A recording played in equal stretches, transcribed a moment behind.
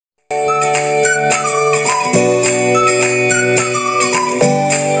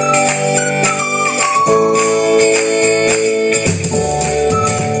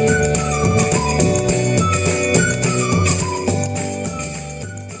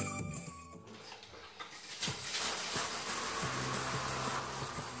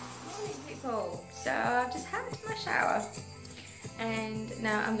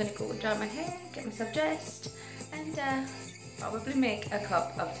going to go dry my hair, get myself dressed, and probably make a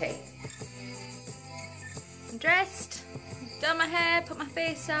cup of tea. I'm dressed, done my hair, put my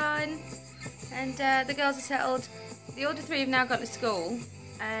face on, and the girls are settled. The older three have now gone to school,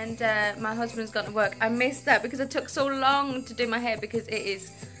 and my husband's gone to work. I missed that because it took so long to do my hair because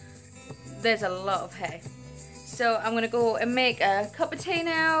there's a lot of hair. So I'm going to go and make a cup of tea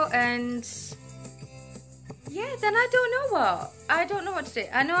now, and yeah, then I don't know what to do.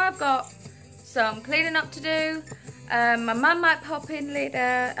 I know I've got some cleaning up to do. My mum might pop in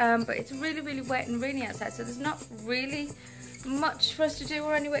later, but it's really, really wet and rainy outside, so there's not really much for us to do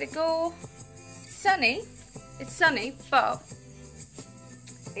or anywhere to go. Sunny, it's sunny, but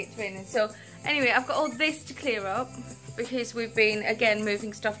it's raining. So anyway, I've got all this to clear up because we've been, again,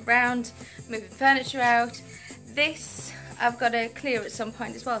 moving stuff around, moving furniture out. This I've got to clear at some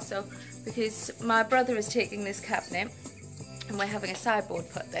point as well, so because my brother is taking this cabinet and we're having a sideboard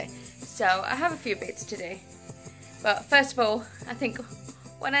put there. So I have a few bits to do. But first of all, I think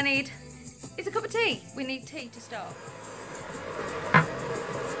what I need is a cup of tea. We need tea to start.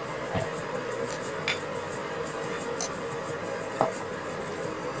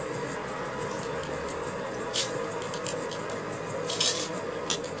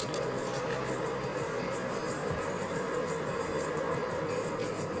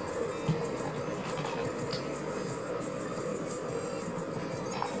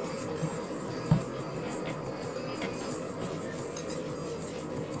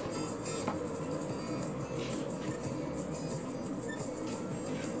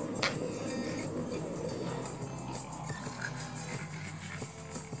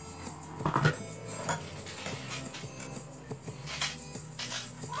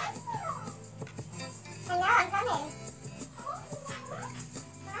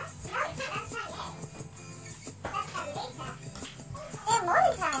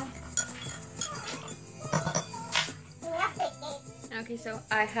 Okay, so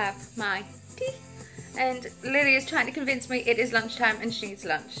I have my tea, and Lily is trying to convince me it is lunchtime and she needs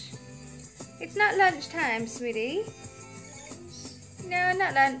lunch. It's not lunchtime, sweetie. No,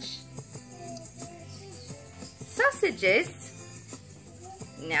 not lunch. Sausages?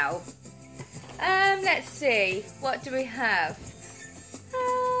 No. Let's see. What do we have?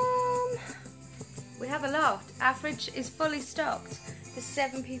 We have a lot. Our fridge is fully stocked. There's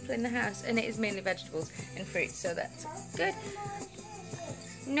 7 people in the house, and it is mainly vegetables and fruits, so that's good.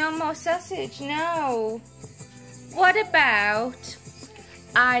 No more sausage, no. What about,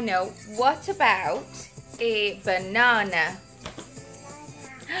 I know, what about a banana?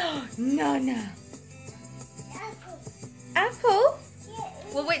 Nana. Apple?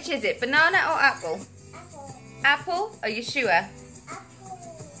 Well, which is it, banana or apple? Apple? Are you sure?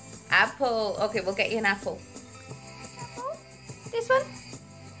 Apple. Okay, we'll get you an apple. This one?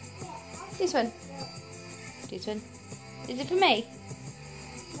 This one? This one? Is it for me?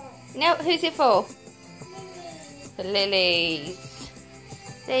 No, who's it for? For Lily's.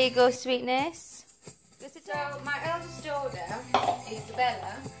 There you go, sweetness. So, my eldest daughter,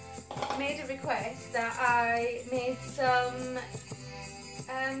 Isabella, made a request that I make some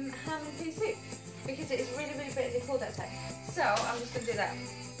ham and pea soup because it is really, really bitterly cold outside. So, I'm just going to do that.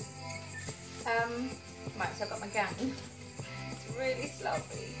 Right, so I've got my gown. It's really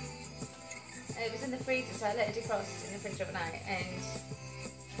sloppy. And it was in the freezer, so I let it defrost in the fridge overnight, and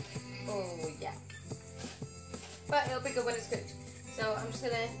oh yeah. But it'll be good when it's cooked. So I'm just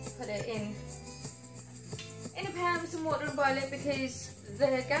gonna put it in a pan with some water and boil it, because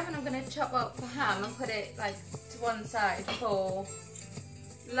the gammon I'm gonna chop up for ham and put it like to one side for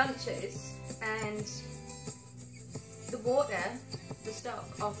lunches, and the water, the stock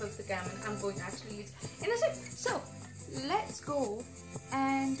off of the gammon, I'm going to actually use in the soup. So let's go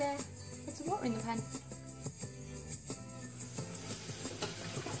and put some water in the pan.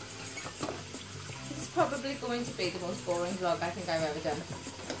 This is probably going to be the most boring vlog I think I've ever done.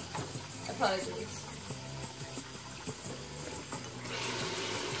 Apologies.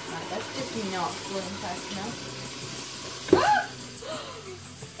 Right, that's just not going fast enough. Ah!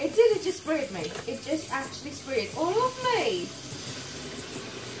 It did, it just sprayed me. It just actually sprayed all of me.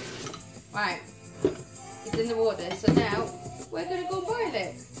 Right, it's in the water, so now we're going to go boil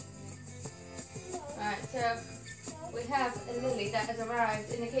it. Right, so we have a Lily that has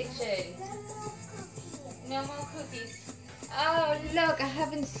arrived in the kitchen. No more cookies. Oh look, I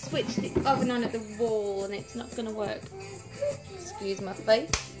haven't switched the oven on at the wall and it's not going to work. Excuse my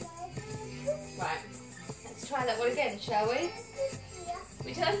face. Right, let's try that one again, shall we?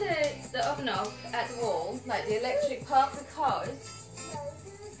 We turn the oven off at the wall, like the electric part, because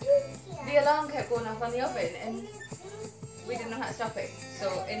the alarm kept going off on the oven and we didn't know how to stop it.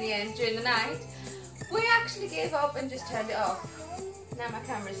 So in the end, during the night, we actually gave up and just turned it off. Now my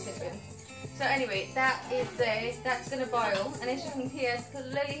camera's slipping. So anyway, that is there. That's going to boil. And as you can hear,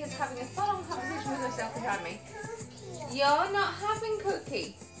 Lily is having a full-on conversation with herself behind me. You're not having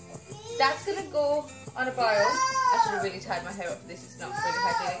cookie. That's going to go on a boil. I should have really tied my hair up for this. It's not really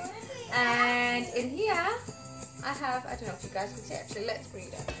hygienic. And in here, I have, I don't know if you guys can see actually. Let's bring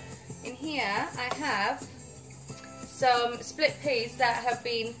it up. In here, I have some split peas that have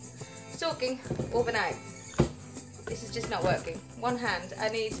been soaking overnight. This is just not working. One hand. I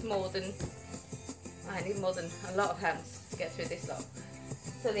need more than a lot of hands to get through this lot.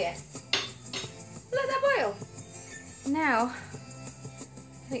 So yeah, let that boil. Now,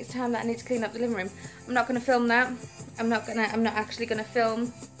 I think it's time that I need to clean up the living room. I'm not going to film that. I'm not actually going to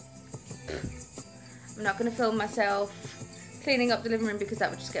film. I'm not going to film myself cleaning up the living room because that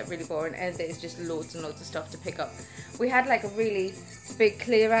would just get really boring, and there's just loads and loads of stuff to pick up. We had like a really big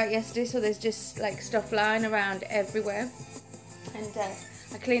clear out yesterday, so there's just like stuff lying around everywhere. And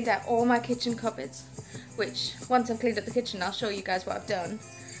I cleaned out all my kitchen cupboards, which once I've cleaned up the kitchen, I'll show you guys what I've done,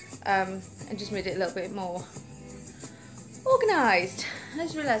 and just made it a little bit more organised. I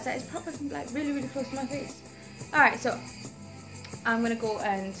just realised that it's probably like really close to my face. Alright, so I'm going to go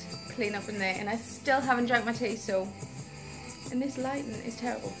and clean up in there, and I still haven't drank my tea, so, and this lighting is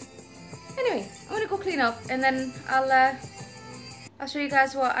terrible. Anyway, I'm going to go clean up, and then I'll show you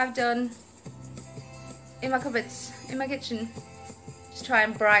guys what I've done in my cupboards, in my kitchen. Just try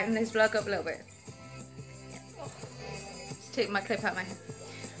and brighten this vlog up a little bit. Just take my clip out of my hair.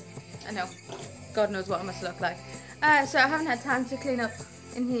 I know, God knows what I must look like. So I haven't had time to clean up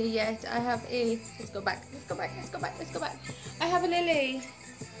in here yet. I have a, let's go back. I have a Lily.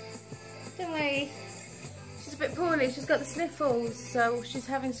 Don't worry. She's a bit poorly. She's got the sniffles, so she's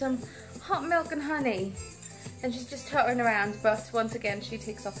having some hot milk and honey. And she's just tottering around, but once again she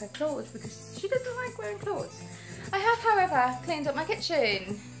takes off her clothes because she doesn't like wearing clothes. I have, however, cleaned up my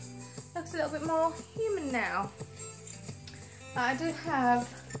kitchen. Looks a little bit more human now. I do have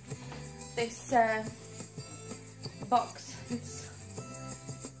this box.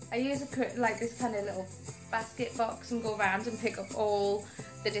 I use like this kind of little basket box and go around and pick up all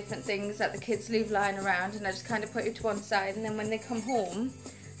the different things that the kids leave lying around, and I just kind of put it to one side, and then when they come home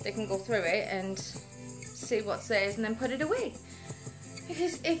they can go through it and see what's there and then put it away.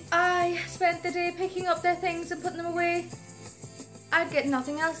 Because if I spent the day picking up their things and putting them away, I'd get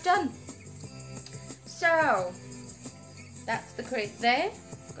nothing else done. So that's the crate there.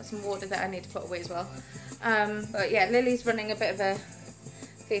 Got some water that I need to put away as well. But yeah, Lily's running a bit of a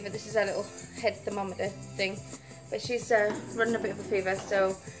fever. This is a little head thermometer thing, but she's running a bit of a fever,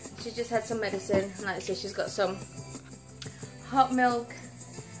 so she just had some medicine, and like I say, she's got some hot milk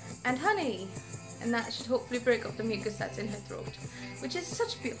and honey, and that should hopefully break up the mucus that's in her throat, which is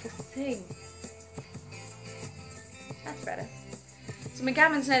such a beautiful thing. That's better. So my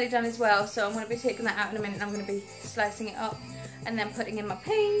gammon's nearly done as well, so I'm going to be taking that out in a minute, and I'm going to be slicing it up and then putting in my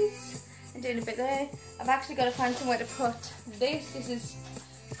peas and doing a bit there. I've actually got to find somewhere to put this. This is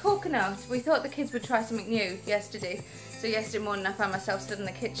coconut. We thought the kids would try something new yesterday, so yesterday morning I found myself stood in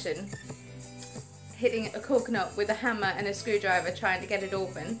the kitchen hitting a coconut with a hammer and a screwdriver trying to get it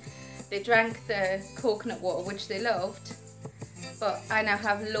open. They drank the coconut water, which they loved, but I now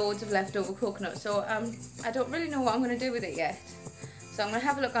have loads of leftover coconut, so I don't really know what I'm going to do with it yet. So I'm going to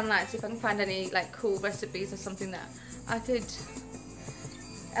have a look online, see if I can find any like cool recipes or something that I could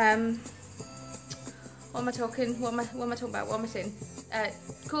what am I talking about? What am I saying?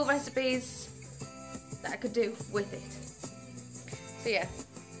 Cool recipes that I could do with it. So yeah,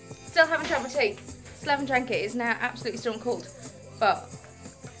 still haven't drank my tea. Still haven't drank it. It's now absolutely stone cold. But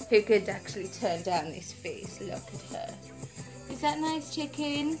who could actually turn down this face? Look at her. Is that nice,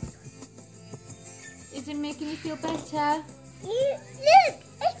 chicken? Is it making you feel better? Look,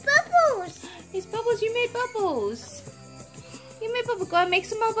 it's bubbles. It's bubbles. You made bubbles. You made bubbles. Go and make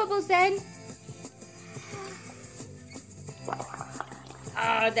some more bubbles then.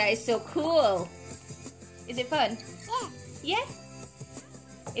 Oh, that is so cool. Is it fun? Yeah. Yeah?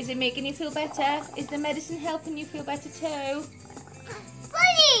 Is it making you feel better? Is the medicine helping you feel better too?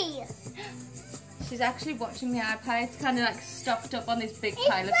 Bunny! She's actually watching the iPad. It's kind of like stocked up on this big It's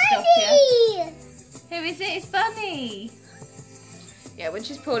pile of Bunny! stuff here. Who is it? It's Bunny. Yeah, when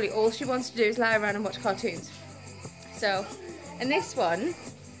she's poorly, all she wants to do is lie around and watch cartoons. So, and this one,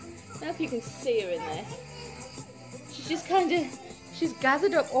 I don't know if you can see her in there. She's just kind of, she's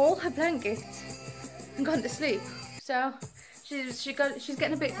gathered up all her blankets and gone to sleep. So she's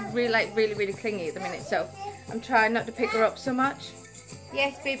getting a bit really clingy at the minute. So I'm trying not to pick her up so much.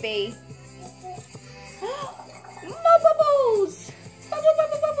 Yes, baby. More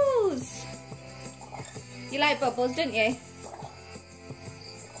You like bubbles, don't you?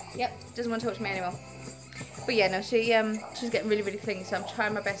 Yep, doesn't want to talk to me anymore. But yeah, no, she's getting really, really clingy, so I'm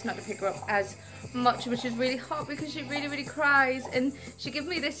trying my best not to pick her up as much, which is really hot because she really, really cries, and she gives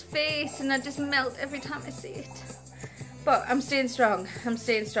me this face and I just melt every time I see it. But I'm staying strong. I'm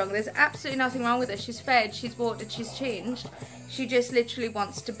staying strong. There's absolutely nothing wrong with her. She's fed, she's watered, she's changed. She just literally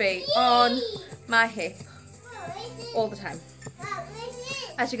wants to be on my hip all the time.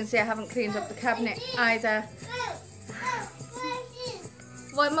 As you can see, I haven't cleaned up the cabinet either.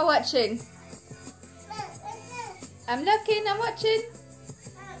 What am I watching? I'm looking, I'm watching.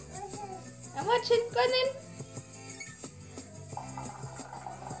 I'm watching, go on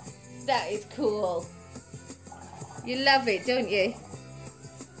in. That is cool. You love it, don't you?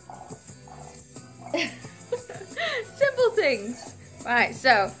 Simple things. Right,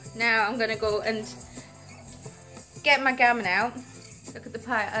 so now I'm going to go and get my gammon out. Look at the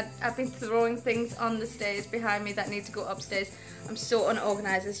pie. I've been throwing things on the stairs behind me that need to go upstairs. I'm so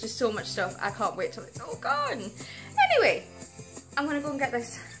unorganised. There's just so much stuff. I can't wait till it's all gone. Anyway, I'm going to go and get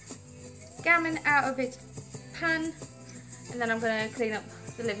this gammon out of its pan, and then I'm going to clean up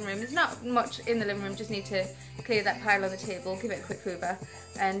the living room. There's not much in the living room, just need to clear that pile on the table, give it a quick hoover,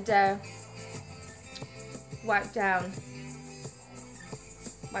 and wipe it down.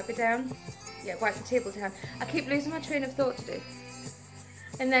 Yeah, wipe the table down. I keep losing my train of thought to do.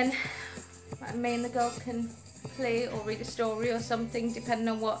 And then me and the girls can play or read a story or something, depending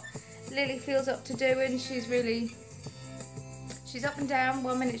on what Lily feels up to doing. She's up and down.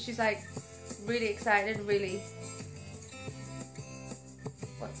 1 minute she's like really excited, really,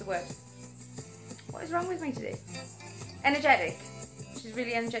 what's the word? What is wrong with me today? Energetic. She's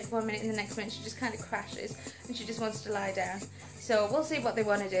really energetic 1 minute, and the next minute she just kind of crashes and she just wants to lie down. So we'll see what they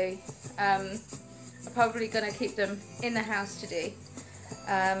want to do. I'm probably going to keep them in the house today,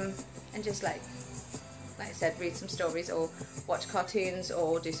 and just like I said, read some stories or watch cartoons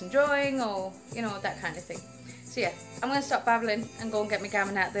or do some drawing or, you know, that kind of thing. So yeah, I'm going to stop babbling and go and get my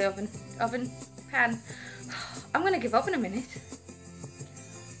gammon out of the oven pan. I'm going to give up in a minute.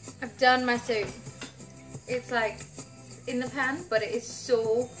 I've done my soup. It's like in the pan, but it is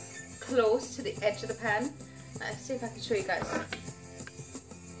so close to the edge of the pan. Let's see if I can show you guys.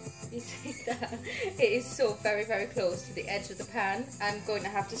 You see that? It is so very, very close to the edge of the pan. I'm going to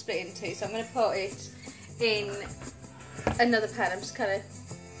have to split it in two, so I'm going to put it in another pan. I'm just kind of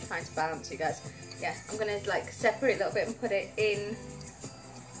trying to balance you guys. Yeah, I'm going to like separate a little bit and put it in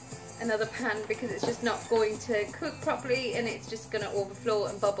another pan because it's just not going to cook properly and it's just going to overflow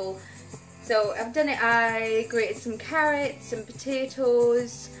and bubble. So I've done it. I grated some carrots, some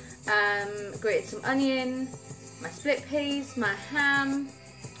potatoes, grated some onion, my split peas, my ham,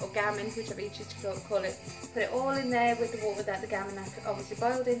 or gammon, whichever you choose to call it. Put it all in there with the water that the gammon obviously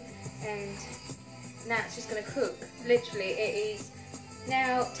boiled in, and now it's just going to cook. Literally, it is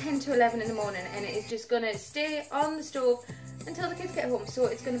now 10 to 11 in the morning, and it is just going to stay on the stove until the kids get home. So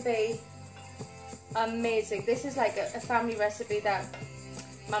it's going to be amazing. This is like a family recipe that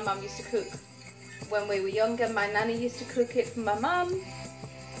my mum used to cook when we were younger. My nanny used to cook it for my mum,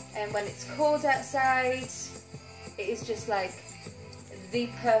 and when it's cold outside, it is just like the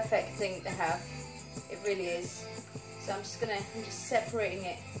perfect thing to have. It really is. So I'm just separating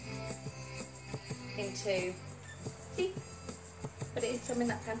it into, see, put it in some in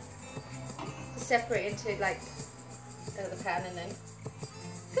that pan. Just separate it into like the pan and then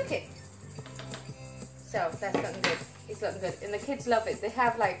cook it. So that's looking good. It's looking good, and the kids love it. They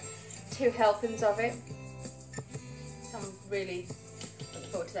have like 2 helpings of it. So I'm really looking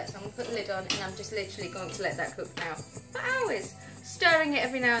forward to that. So I'm going to put the lid on, and I'm just literally going to let that cook now for hours. Stirring it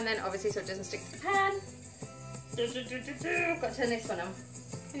every now and then, obviously, so it doesn't stick to the pan. I've got to turn this one on.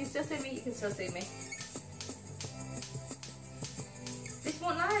 Can you still see me? You can still see me. This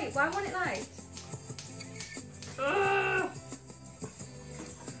won't light. Why won't it light? Ugh.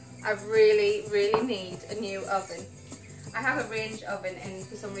 I really, really need a new oven. I have a range oven, and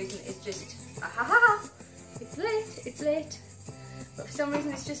for some reason it's just, it's lit. But for some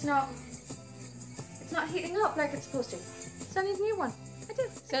reason it's just not, it's not heating up like it's supposed to. So I need a new one. I do.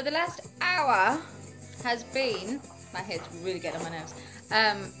 So the last hour has been, my head's really getting on my nerves.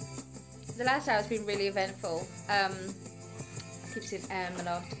 The last hour has been really eventful. I keep saying a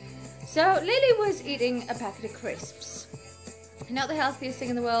lot. So Lily was eating a packet of crisps. Not the healthiest thing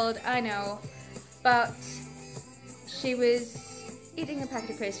in the world, I know, but she was eating a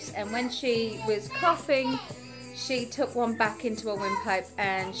packet of crisps, and when she was coughing, she took one back into her windpipe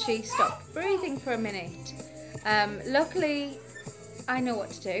and she stopped breathing for a minute. Luckily, I know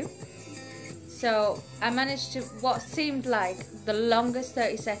what to do. So I managed to, what seemed like the longest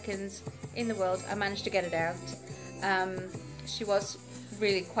 30 seconds in the world. I managed to get it out. She was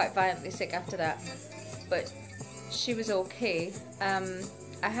really quite violently sick after that, but she was okay.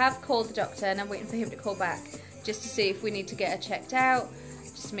 I have called the doctor and I'm waiting for him to call back just to see if we need to get her checked out,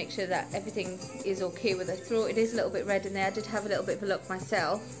 just to make sure that everything is okay with her throat. It is a little bit red in there. I did have a little bit of a look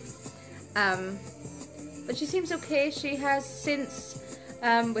myself, but she seems okay. She has since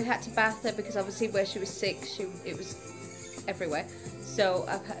we had to bath her because obviously where she was sick, it was everywhere. So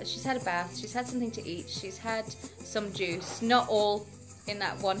she's had a bath, she's had something to eat, she's had some juice, not all in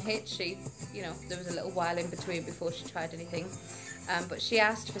that one hit. She, you know, there was a little while in between before she tried anything, but she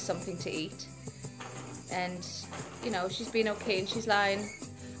asked for something to eat, and you know, she's been okay, and she's lying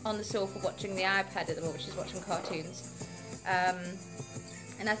on the sofa watching the iPad at the moment. She's watching cartoons,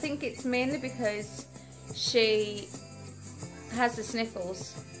 and I think it's mainly because she has the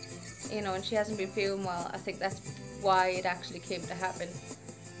sniffles, you know, and she hasn't been feeling well. I think that's why it actually came to happen,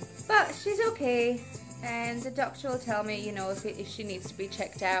 but she's okay, and the doctor will tell me, you know, if she needs to be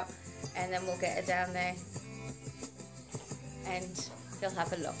checked out, and then we'll get her down there and they'll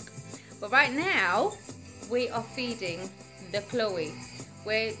have a look. But right now we are feeding the Chloe.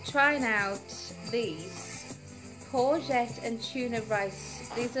 We're trying out these courgette and tuna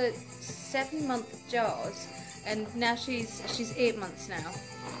rice. These are 7-month jars, and now she's 8 months now,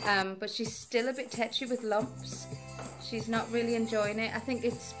 but she's still a bit tetchy with lumps. She's not really enjoying it. I think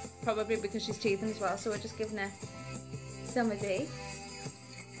it's probably because she's teething as well, so we're just giving her some of these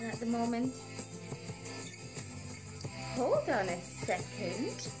at the moment. Hold on a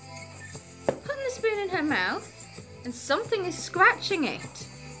second. Putting the spoon in her mouth, and something is scratching it.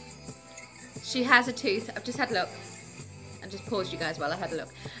 She has a tooth. I've just had a look. I just paused you guys while I had a look.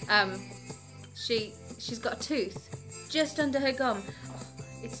 She's got a tooth just under her gum. Oh,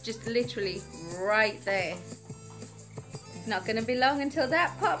 it's just literally right there. It's not going to be long until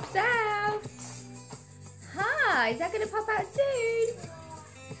that pops out. Hi, is that going to pop out soon?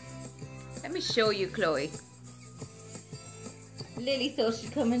 Let me show you, Chloe. Lily thought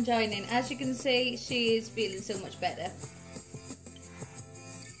she'd come and join in. As you can see, she is feeling so much better.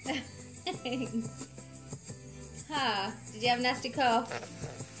 Ha, did you have a nasty cough?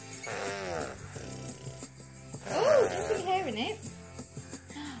 Oh, don't put your hair in it.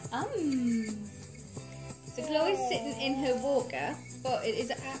 So Chloe's sitting in her walker, but it is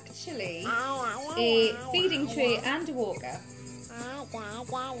actually a feeding tray and a walker.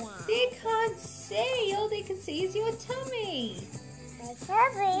 They can't see. All they can see is your tummy.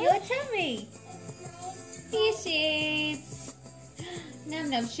 Your tummy. Here she is. Num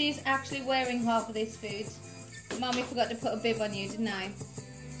num. She's actually wearing half of this food. Mommy forgot to put a bib on you, didn't I?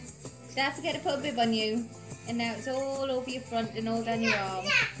 Did I forget to put a bib on you? And now it's all over your front and all down your arm.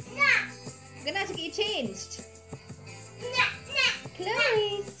 I'm gonna have to get you changed.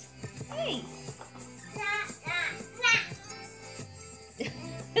 Chloe's. Hey.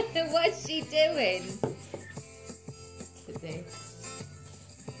 What's she doing? Today.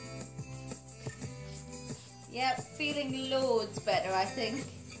 Yep, feeling loads better, I think.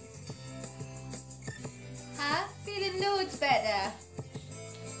 Huh? Feeling loads better.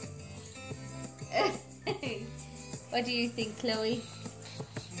 What do you think, Chloe?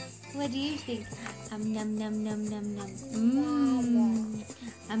 What do you think? Num num num num num.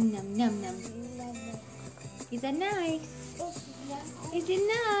 Num num num. Is that nice? Is it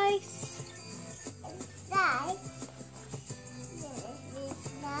nice?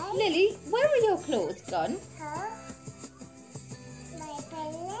 Lily, where are your clothes gone? My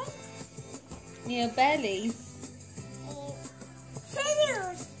belly. Your belly.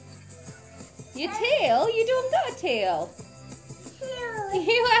 Your tail? You don't got a tail.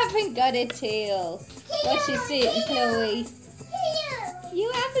 You haven't got a tail. What's she saying, Chloe?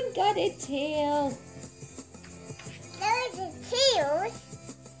 You haven't got a tail. There's a tail.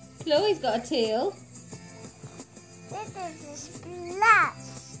 Chloe's got a tail. This is a splash.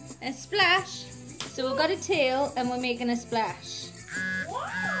 A splash. So we've got a tail and we're making a splash.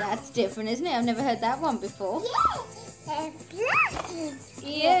 That's different, isn't it? I've never heard that one before. A splash.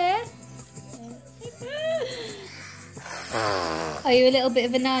 Yeah. Are you a little bit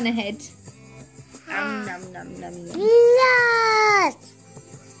of a nana head? Nom nom nom nom. Blast.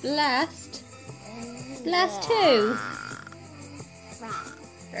 Blast? Blast who?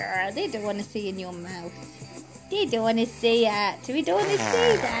 They don't want to see in your mouth. They don't want to see that. We don't want to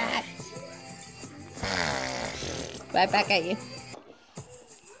see that. Right back at you.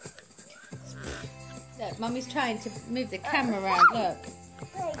 Look, Mummy's trying to move the camera around. Look.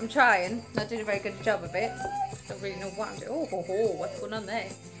 I'm trying. Not doing a very good job of it. Don't really know what I'm doing. Oh, what's going on there?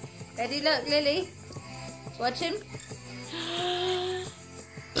 Ready? Look, Lily. Watch him.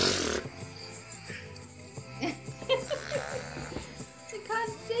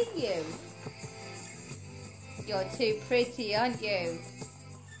 you? You're too pretty, aren't you?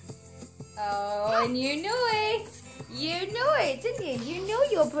 Oh, and you know it. You know it, didn't you? You know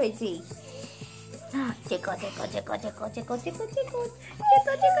you're pretty. Tickle, tickle, tickle, tickle, tickle, tickle, tickle, tickle,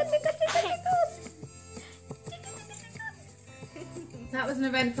 tickle, tickle, tickle, tickle. That was an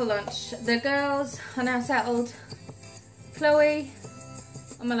eventful lunch. The girls are now settled. Chloe,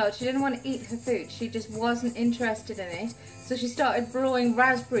 oh my lord, she didn't want to eat her food. She just wasn't interested in it. So she started blowing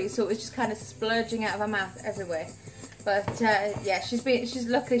raspberries, so it was just kind of splurging out of her mouth everywhere. But yeah, she's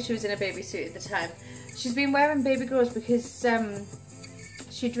luckily she was in a baby suit at the time. She's been wearing baby grows because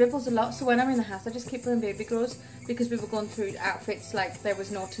she dribbles a lot. So when I'm in the house, I just keep wearing baby grows because we were going through outfits like there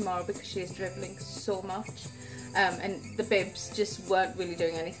was no tomorrow because she is dribbling so much. And the bibs just weren't really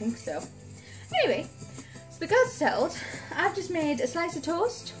doing anything. So anyway, so the girls settled. I've just made a slice of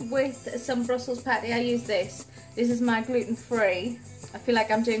toast with some Brussels patty. I use this. This is my gluten-free. I feel like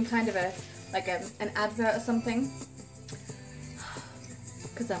I'm doing kind of an advert or something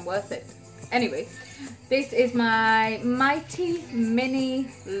because I'm worth it. Anyway, this is my Mighty Mini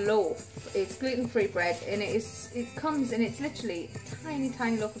Loaf. It's gluten-free bread, and it comes and it's literally a tiny,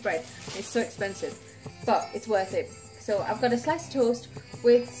 tiny loaf of bread. It's so expensive, but it's worth it. So I've got a slice of toast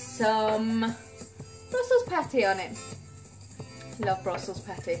with some Brussels patty on it. Love Brussels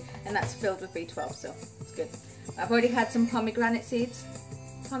patty, and that's filled with B12, so it's good. I've already had some pomegranate seeds.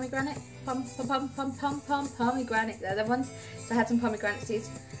 Pomegranate? Pomegranate. They're the ones. So I had some pomegranate seeds,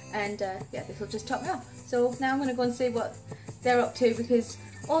 and yeah, this will just top me off. So now I'm going to go and see what they're up to, because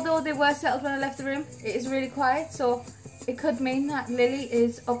although they were settled when I left the room, it is really quiet, so it could mean that Lily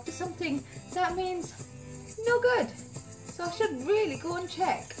is up to something. That means no good. So I should really go and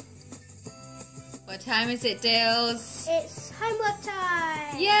check. What time is it, Dales? It's homework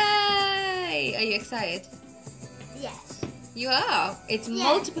time. Yay! Are you excited? Yes. You are. It's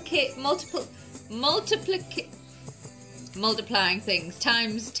multiplying things,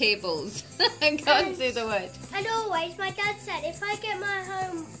 times tables. I can't say the word. And always, my dad said if I get my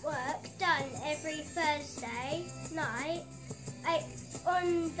homework done every Thursday night,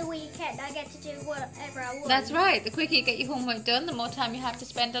 on the weekend I get to do whatever I want. That's right. The quicker you get your homework done, the more time you have to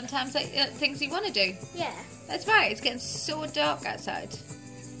spend on things you want to do. Yeah. That's right. It's getting so dark outside.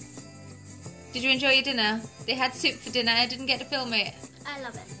 Did you enjoy your dinner? They had soup for dinner. I didn't get to film it. I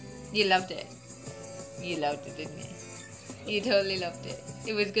love it. You loved it. You loved it, didn't you? You totally loved it.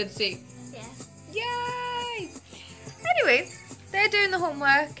 It was good soup. Yeah. Yay! Anyway, they're doing the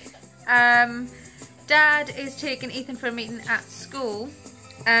homework. Dad is taking Ethan for a meeting at school.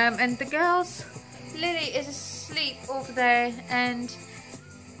 And the girls, Lily is asleep over there and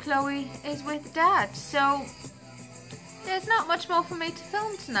Chloe is with Dad. So there's not much more for me to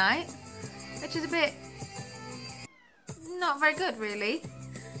film tonight, which is a bit not very good really,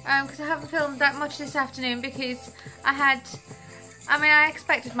 because I haven't filmed that much this afternoon because I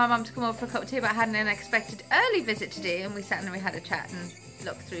expected my mum to come over for a cup of tea, but I had an unexpected early visit today, and we sat and we had a chat and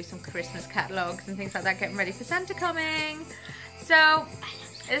looked through some Christmas catalogues and things like that, getting ready for Santa coming. So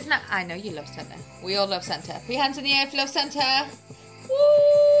it's not, I know you love Santa. We all love Santa. Put your hands in the air if you love Santa.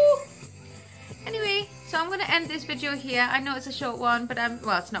 Woo! Anyway, so I'm going to end this video here. I know it's a short one, but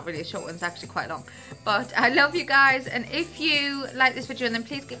well, it's not really a short one. It's actually quite long. But I love you guys, and if you like this video, then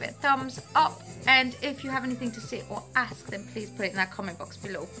please give it a thumbs up. And if you have anything to say or ask, then please put it in that comment box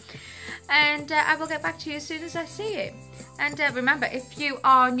below. And I will get back to you as soon as I see it. And remember, if you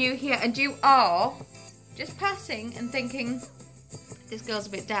are new here and you are just passing and thinking, this girl's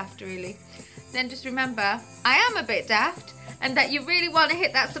a bit daft really, then just remember, I am a bit daft, and that you really want to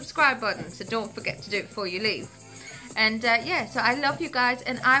hit that subscribe button, so don't forget to do it before you leave. And yeah, so I love you guys,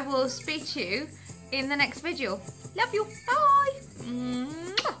 and I will speak to you in the next video. Love you. Bye.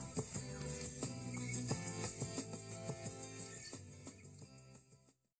 Mwah.